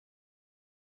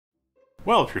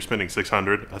Well, if you're spending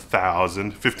 $600,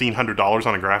 $1,000, $1,500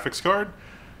 on a graphics card,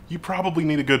 you probably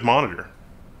need a good monitor.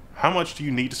 How much do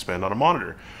you need to spend on a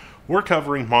monitor? We're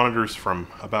covering monitors from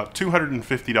about $250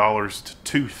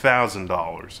 to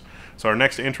 $2,000. So our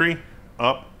next entry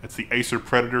up, it's the Acer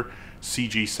Predator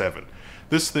CG7.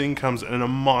 This thing comes in a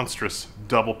monstrous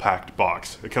double-packed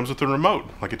box. It comes with a remote,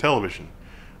 like a television,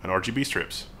 and RGB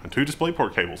strips, and 2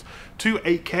 DisplayPort cables, 2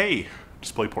 8K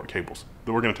DisplayPort cables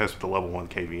that we're going to test with the level 1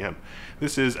 KVM.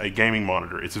 This is a gaming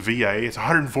monitor. It's VA. It's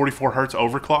 144 Hz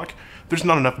overclock. There's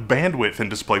not enough bandwidth in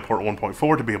DisplayPort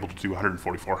 1.4 to be able to do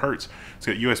 144 Hz. It's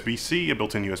got USB-C, a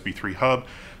built-in USB 3 hub,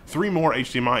 3 more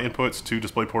HDMI inputs, 2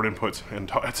 DisplayPort inputs,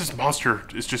 and it's this monster.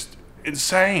 It's just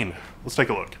insane. Let's take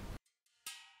a look.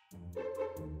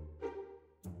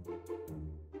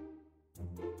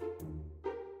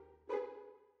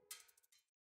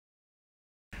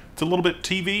 It's a little bit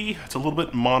TV, it's a little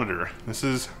bit monitor. This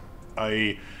is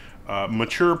a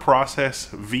mature process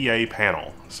VA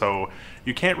panel. So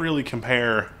you can't really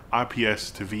compare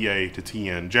IPS to VA to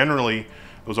TN. Generally,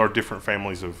 those are different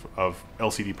families of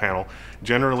LCD panel.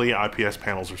 Generally, IPS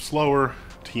panels are slower,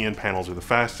 TN panels are the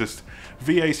fastest.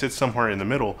 VA sits somewhere in the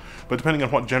middle, but depending on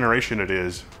what generation it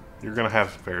is, you're going to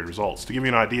have varied results. To give you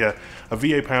an idea, a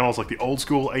VA panel is like the old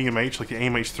school AMH, like the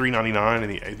AMH 399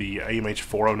 and the AMH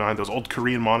 409, those old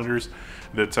Korean monitors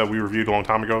that we reviewed a long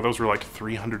time ago. Those were like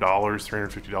 $300,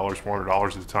 $350, $400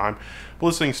 at the time.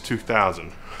 Well, this thing's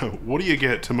 $2,000. What do you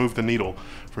get to move the needle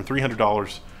from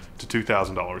 $300 to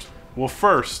 $2,000? Well,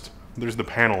 first, there's the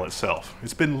panel itself.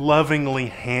 It's been lovingly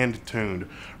hand-tuned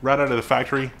right out of the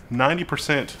factory,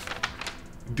 90%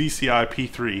 DCI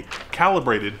P3,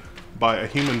 calibrated by a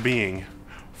human being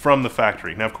from the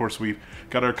factory. Now, of course, we've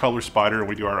got our color spider and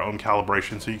we do our own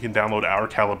calibration, so you can download our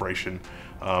calibration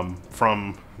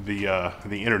from the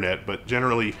internet, but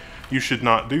generally you should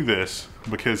not do this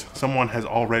because someone has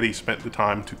already spent the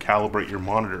time to calibrate your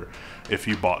monitor if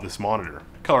you bought this monitor.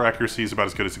 Color accuracy is about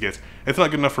as good as it gets. It's not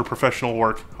good enough for professional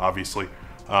work, obviously.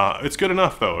 It's good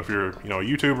enough though if you're a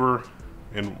YouTuber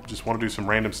and just want to do some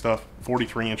random stuff.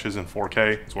 43 inches in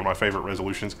 4K, it's one of my favorite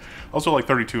resolutions. Also like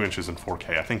 32 inches in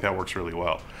 4K, I think that works really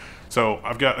well. So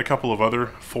I've got a couple of other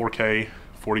 4K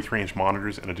 43-inch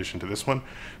monitors in addition to this one.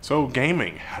 So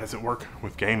gaming, how does it work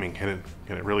with gaming? Can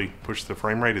it really push the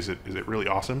frame rate? Is it really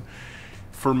awesome?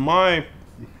 For my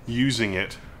using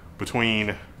it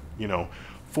between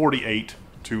 48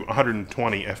 to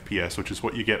 120 FPS, which is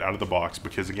what you get out of the box,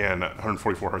 because again,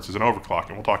 144 Hz is an overclock,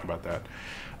 and we'll talk about that.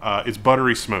 It's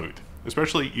buttery smooth,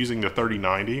 especially using the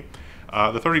 3090.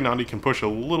 The 3090 can push a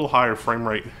little higher frame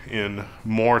rate in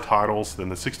more titles than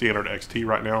the 6800 XT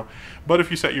right now, but if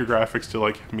you set your graphics to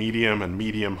like medium and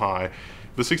medium high,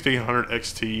 the 6800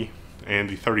 XT and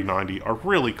the 3090 are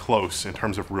really close in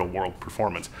terms of real world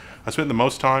performance. I spent the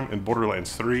most time in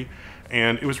Borderlands 3,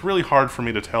 and it was really hard for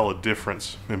me to tell a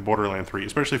difference in Borderlands 3,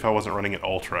 especially if I wasn't running it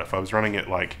ultra. If I was running it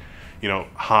like,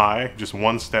 high, just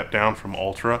one step down from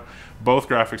ultra, both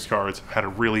graphics cards had a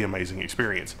really amazing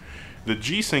experience. The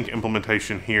G-Sync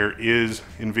implementation here is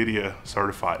NVIDIA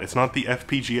certified. It's not the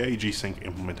FPGA G-Sync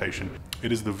implementation.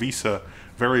 It is the VESA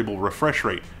variable refresh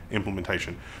rate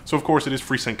implementation. So of course it is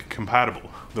FreeSync compatible.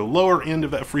 The lower end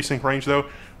of that FreeSync range though,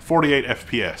 48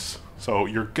 FPS. So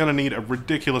you're gonna need a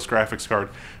ridiculous graphics card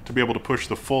to be able to push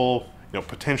the full,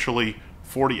 potentially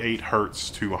 48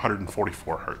 Hz to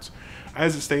 144 Hz.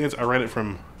 As it stands, I ran it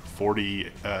from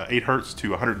 48 Hz to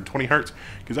 120 Hz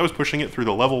because I was pushing it through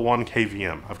the level 1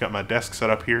 KVM. I've got my desk set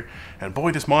up here, and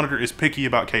boy, this monitor is picky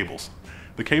about cables.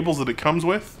 The cables that it comes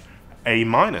with, A-,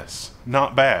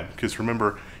 not bad, because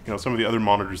remember, some of the other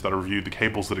monitors that I reviewed, the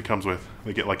cables that it comes with,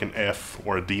 they get like an F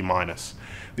or a D-.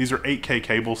 These are 8K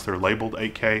cables, they're labeled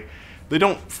 8K. They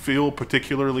don't feel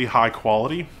particularly high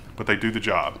quality, but they do the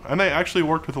job. And they actually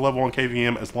worked with the level 1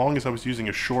 KVM as long as I was using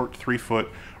a short 3-foot,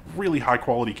 really high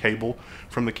quality cable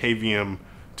from the KVM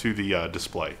to the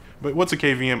display. But what's a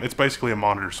KVM? It's basically a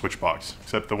monitor switch box,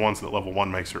 except the ones that level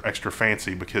 1 makes are extra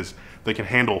fancy because they can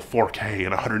handle 4K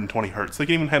and 120 Hz. They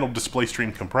can even handle display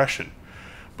stream compression.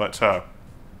 But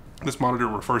this monitor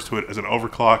refers to it as an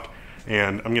overclock,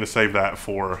 and I'm going to save that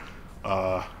for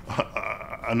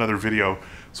another video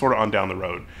sort of on down the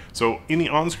road. So in the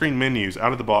on-screen menus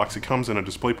out of the box, it comes in a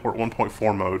DisplayPort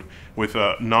 1.4 mode with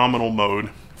a nominal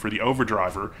mode for the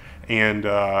overdriver and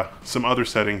some other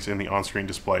settings in the on-screen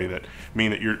display that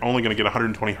mean that you're only going to get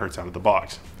 120 Hz out of the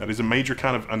box. That is a major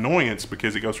kind of annoyance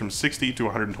because it goes from 60 to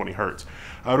 120 Hz.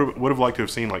 I would have liked to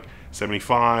have seen like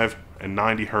 75 and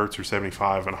 90 Hz or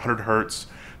 75 and 100 Hz,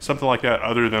 something like that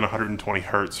other than 120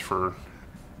 Hz for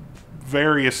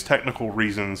various technical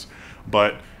reasons,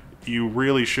 but you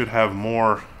really should have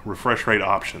more refresh rate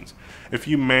options. If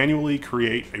you manually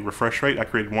create a refresh rate, I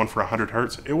created one for 100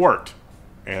 hertz, it worked.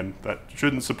 And that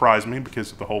shouldn't surprise me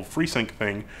because of the whole FreeSync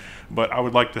thing, but I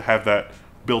would like to have that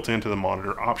built into the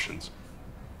monitor options.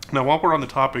 Now, while we're on the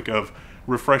topic of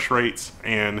refresh rates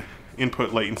and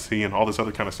input latency and all this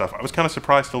other kind of stuff, I was kind of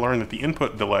surprised to learn that the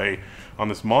input delay on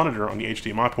this monitor on the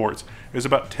HDMI ports is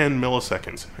about 10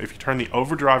 milliseconds. If you turn the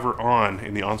overdriver on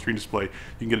in the on-screen display, you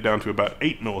can get it down to about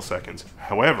 8 milliseconds.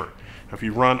 However, if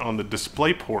you run on the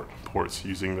DisplayPort ports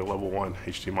using the level 1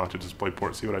 HDMI to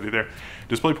DisplayPort, see what I did there?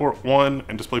 DisplayPort 1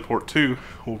 and DisplayPort 2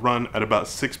 will run at about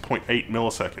 6.8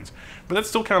 milliseconds. But that's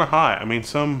still kind of high. I mean,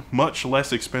 some much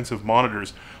less expensive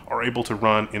monitors are able to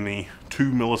run in the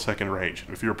 2 millisecond range.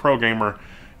 If you're a pro gamer,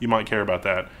 you might care about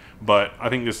that. But I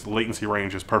think this latency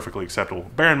range is perfectly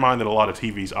acceptable. Bear in mind that a lot of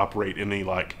TVs operate in the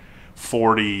like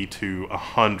 40 to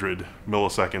 100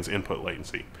 milliseconds input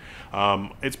latency.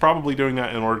 It's probably doing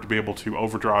that in order to be able to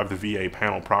overdrive the VA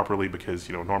panel properly because,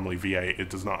 you know, normally VA, it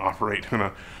does not operate in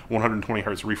a 120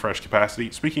 hertz refresh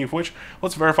capacity. Speaking of which,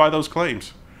 let's verify those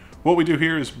claims. What we do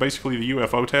here is basically the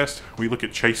UFO test. We look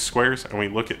at chase squares and we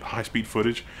look at high-speed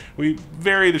footage. We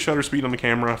vary the shutter speed on the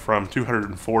camera from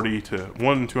 240 to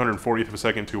 1/240th of a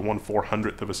second to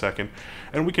 1/400th of a second.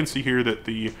 And we can see here that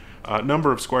the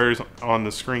number of squares on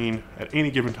the screen at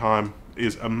any given time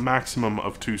is a maximum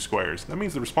of 2 squares. That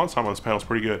means the response time on this panel is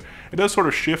pretty good. It does sort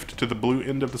of shift to the blue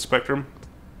end of the spectrum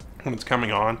when it's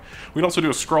coming on. We'd also do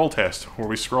a scroll test where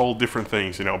we scroll different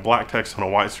things. You know, black text on a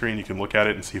white screen, you can look at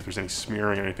it and see if there's any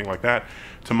smearing or anything like that.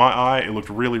 To my eye, it looked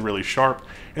really, really sharp.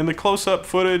 In the close-up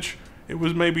footage, it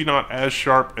was maybe not as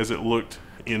sharp as it looked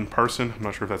in person. I'm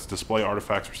not sure if that's display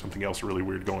artifacts or something else really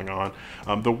weird going on.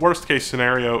 The worst case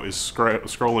scenario is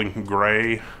scrolling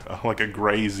gray, like a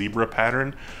gray zebra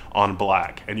pattern on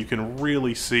black. And you can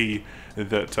really see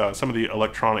that some of the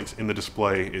electronics in the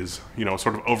display is, you know,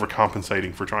 sort of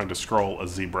overcompensating for trying to scroll a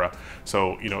zebra.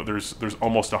 So, you know, there's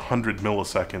almost 100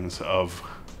 milliseconds of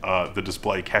the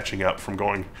display catching up from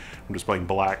going from displaying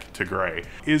black to gray.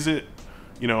 Is it,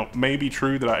 you know, maybe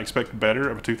true that I expect better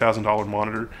of a $2,000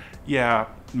 monitor? Yeah,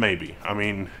 maybe. I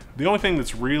mean, the only thing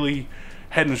that's really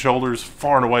head and shoulders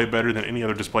far and away better than any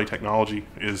other display technology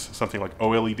is something like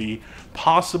OLED,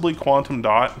 possibly quantum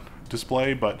dot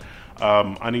display, but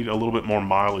I need a little bit more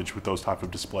mileage with those type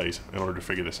of displays in order to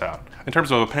figure this out. In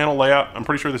terms of a panel layout, I'm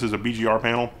pretty sure this is a BGR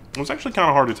panel. It was actually kind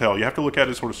of hard to tell. You have to look at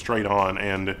it sort of straight on,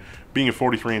 and being a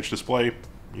 43-inch display,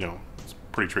 you know, it's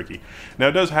pretty tricky. Now,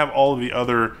 it does have all of the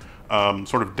other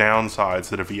sort of downsides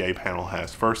that a VA panel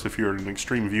has. First, if you're at an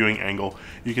extreme viewing angle,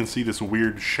 you can see this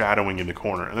weird shadowing in the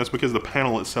corner, and that's because the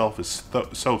panel itself is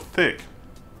so thick,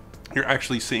 you're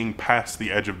actually seeing past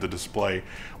the edge of the display,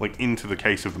 like into the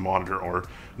case of the monitor, or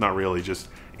not really, just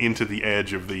into the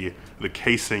edge of the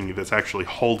casing that's actually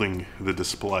holding the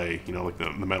display, you know, like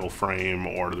the metal frame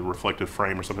or the reflective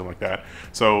frame or something like that.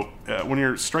 So when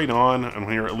you're straight on and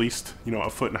when you're at least, you know,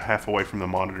 1.5 feet away from the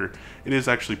monitor, it is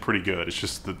actually pretty good. It's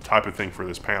just the type of thing for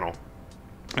this panel.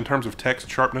 In terms of text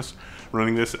sharpness,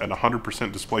 running this at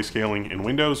 100% display scaling in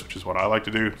Windows, which is what I like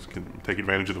to do, so you can take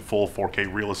advantage of the full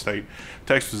 4K real estate.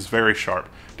 Text is very sharp.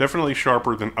 Definitely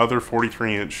sharper than other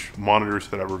 43-inch monitors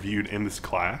that I've reviewed in this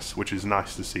class, which is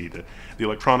nice to see. The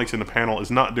electronics in the panel is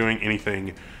not doing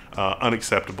anything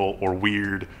unacceptable or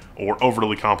weird or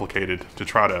overly complicated to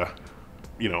try to,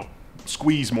 you know,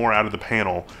 squeeze more out of the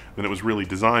panel than it was really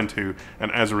designed to,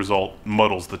 and as a result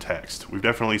muddles the text. We've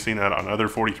definitely seen that on other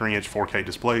 43-inch 4K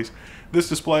displays. This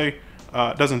display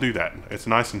doesn't do that. It's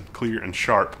nice and clear and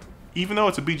sharp. Even though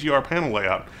it's a BGR panel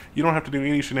layout, you don't have to do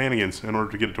any shenanigans in order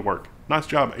to get it to work. Nice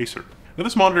job, Acer. Now,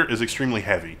 this monitor is extremely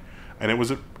heavy, and it was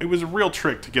a real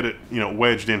trick to get it, you know,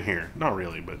 wedged in here. Not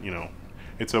really, but you know.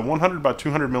 It's a 100 by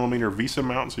 200 millimeter VESA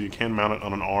mount, so you can mount it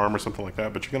on an arm or something like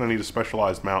that, but you're going to need a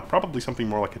specialized mount, probably something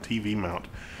more like a TV mount,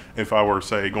 if I were,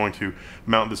 say, going to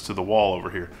mount this to the wall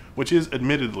over here, which is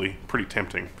admittedly pretty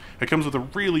tempting. It comes with a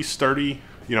really sturdy,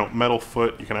 you know, metal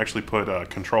foot. You can actually put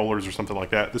controllers or something like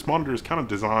that. This monitor is kind of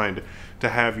designed to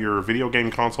have your video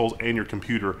game consoles and your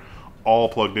computer all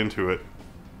plugged into it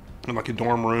in like a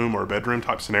dorm room or a bedroom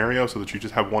type scenario, so that you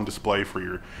just have one display for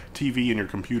your TV and your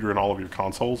computer and all of your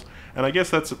consoles. And I guess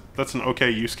that's an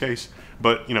okay use case,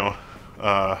 but you know,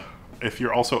 if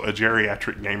you're also a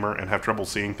geriatric gamer and have trouble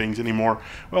seeing things anymore,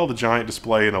 well, the giant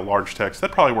display and a large text,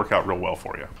 that'd probably work out real well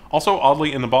for you. Also,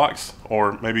 oddly in the box,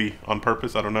 or maybe on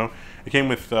purpose, I don't know, it came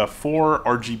with 4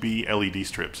 RGB LED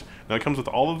strips. Now it comes with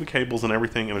all of the cables and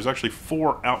everything, and there's actually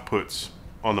 4 outputs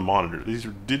on the monitor. These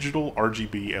are digital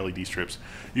RGB LED strips.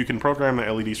 You can program the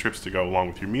LED strips to go along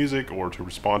with your music or to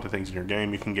respond to things in your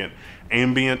game. You can get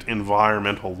ambient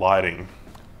environmental lighting.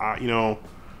 you know,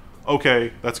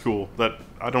 okay, that's cool.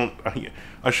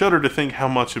 I shudder to think how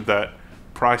much of that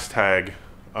price tag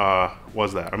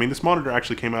was that. I mean, this monitor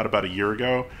actually came out about a year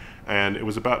ago, and it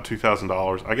was about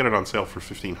 $2,000. I got it on sale for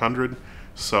 $1,500,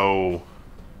 so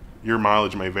your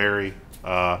mileage may vary.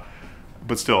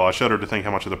 But still, I shudder to think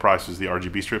how much of the price is the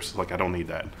RGB strips. Like, I don't need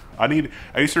that.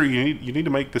 Acer, you need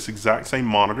to make this exact same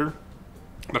monitor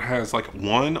that has like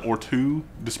 1 or 2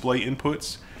 display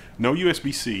inputs, no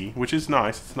USB-C, which is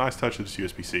nice. It's a nice touch that it's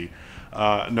USB-C.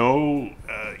 No,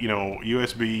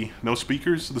 USB, no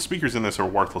speakers. The speakers in this are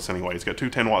worthless anyway. It's got 2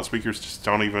 10-watt speakers. Just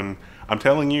don't even. I'm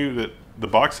telling you that the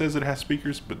box says it has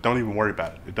speakers, but don't even worry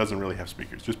about it. It doesn't really have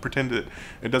speakers. Just pretend that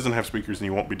it doesn't have speakers, and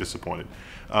you won't be disappointed.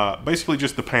 Basically,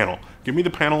 just the panel. Give me the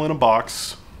panel in a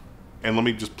box, and let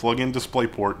me just plug in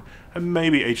DisplayPort and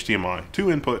maybe HDMI. 2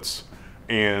 inputs.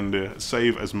 And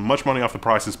save as much money off the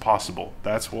price as possible.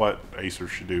 That's what Acer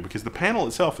should do, because the panel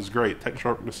itself is great. Tech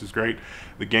sharpness is great.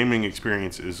 The gaming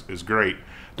experience is great.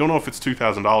 Don't know if it's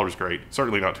 $2,000 great.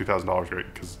 Certainly not $2,000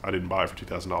 great, because I didn't buy it for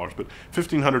 $2,000. But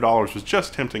 $1,500 was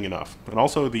just tempting enough. And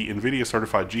also the NVIDIA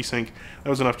certified G-Sync, that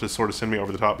was enough to sort of send me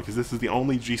over the top, because this is the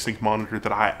only G-Sync monitor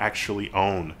that I actually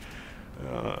own.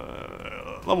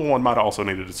 Level 1 might have also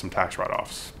needed some tax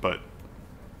write-offs, but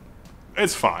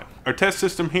it's fine. Our test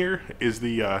system here is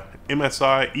the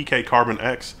MSI EK Carbon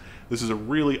X. This is a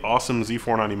really awesome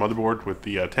Z490 motherboard with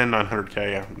the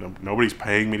 10900K. Nobody's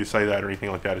paying me to say that or anything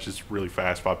like that. It's just really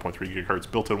fast, 5.3 gigahertz,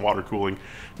 built-in water cooling,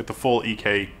 with the full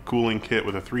EK cooling kit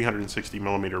with a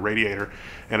 360mm radiator,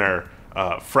 and our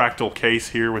fractal case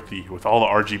here with all the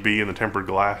RGB and the tempered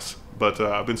glass. But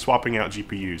I've been swapping out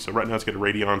GPUs. So right now it's got a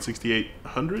Radeon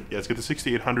 6800. Yeah, it's got the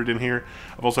 6800 in here.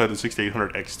 I've also had the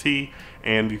 6800 XT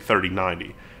and the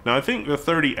 3090. Now I think the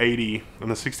 3080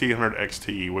 and the 6800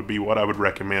 XT would be what I would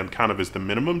recommend kind of as the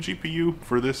minimum GPU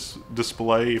for this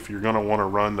display if you're going to want to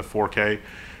run the 4K.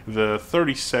 The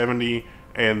 3070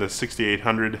 and the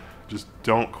 6800 just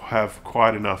don't have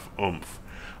quite enough oomph.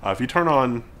 If you turn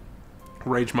on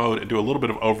Rage mode and do a little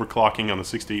bit of overclocking on the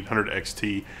 6800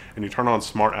 XT, and you turn on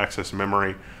smart access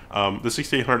memory, the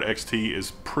 6800 XT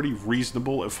is pretty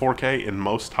reasonable at 4K in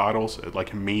most titles at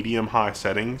like medium high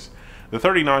settings. The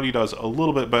 3090 does a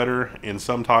little bit better in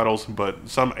some titles, but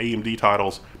some AMD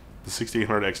titles the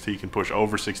 6800 XT can push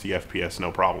over 60 FPS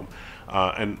no problem.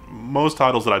 And most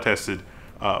titles that I tested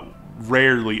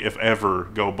rarely, if ever,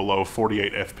 go below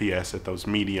 48 FPS at those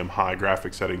medium-high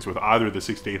graphic settings with either the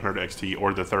 6800 XT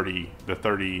or the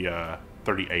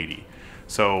 3080.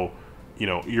 So, you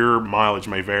know, your mileage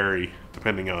may vary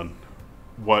depending on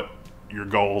what your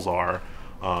goals are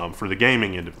for the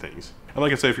gaming end of things. And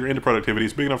like I say, if you're into productivity,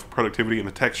 it's big enough for productivity, and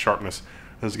the text sharpness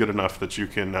is good enough that you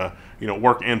can,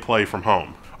 work and play from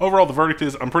home. Overall, the verdict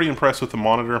is I'm pretty impressed with the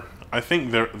monitor. I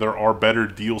think there are better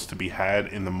deals to be had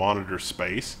in the monitor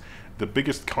space. The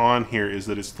biggest con here is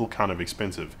that it's still kind of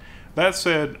expensive. That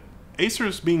said,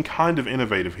 Acer's being kind of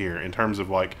innovative here in terms of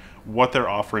like what they're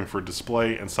offering for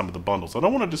display and some of the bundles. I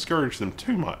don't want to discourage them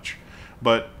too much,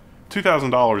 but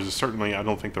 $2,000 is certainly, I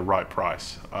don't think, the right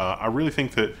price. I really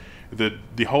think that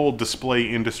the whole display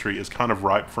industry is kind of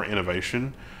ripe for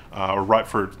innovation, or ripe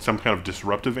for some kind of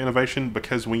disruptive innovation,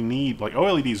 because we need, like,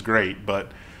 OLED is great,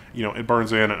 but you know, it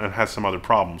burns in and has some other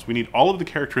problems. We need all of the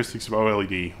characteristics of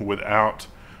OLED without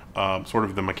sort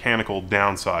of the mechanical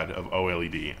downside of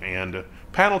OLED, and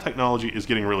panel technology is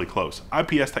getting really close.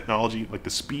 IPS technology, like the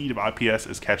speed of IPS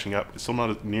is catching up. It's still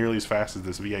not nearly as fast as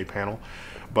this VA panel,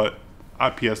 but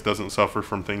IPS doesn't suffer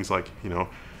from things like, you know,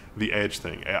 the edge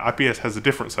thing. IPS has a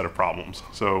different set of problems,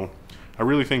 so I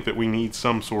really think that we need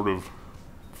some sort of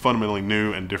fundamentally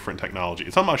new and different technology.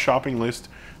 It's on my shopping list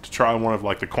to try one of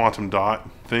like the quantum dot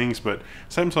things, but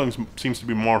Samsung seems to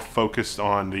be more focused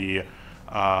on the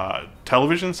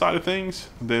television side of things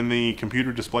than the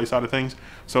computer display side of things.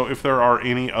 So if there are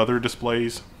any other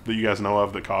displays that you guys know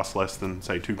of that cost less than,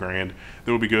 say, $2,000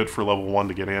 that would be good for level 1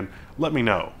 to get in, let me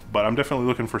know. But I'm definitely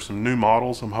looking for some new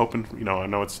models. I'm hoping, you know, I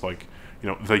know it's like, you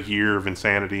know, the year of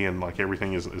insanity and like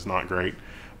everything is not great,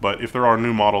 but if there are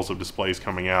new models of displays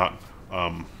coming out,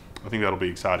 I think that'll be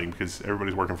exciting because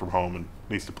everybody's working from home and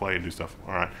needs to play and do stuff.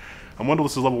 All right, I'm Wendell,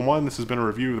 this is Level 1. This has been a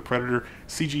review of the Predator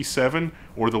CG7,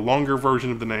 or the longer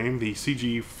version of the name, the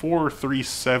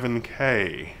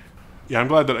CG437K. Yeah, I'm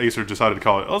glad that Acer decided to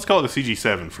call it, let's call it the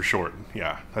CG7 for short.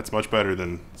 Yeah, that's much better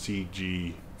than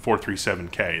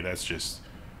CG437K. That's just,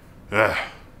 I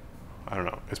don't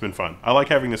know. It's been fun. I like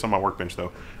having this on my workbench,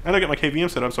 though. And I got my KVM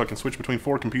set up so I can switch between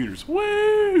 4 computers.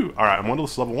 Woo! All right, I'm Wendell,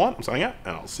 this is Level 1. I'm signing out,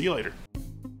 and I'll see you later.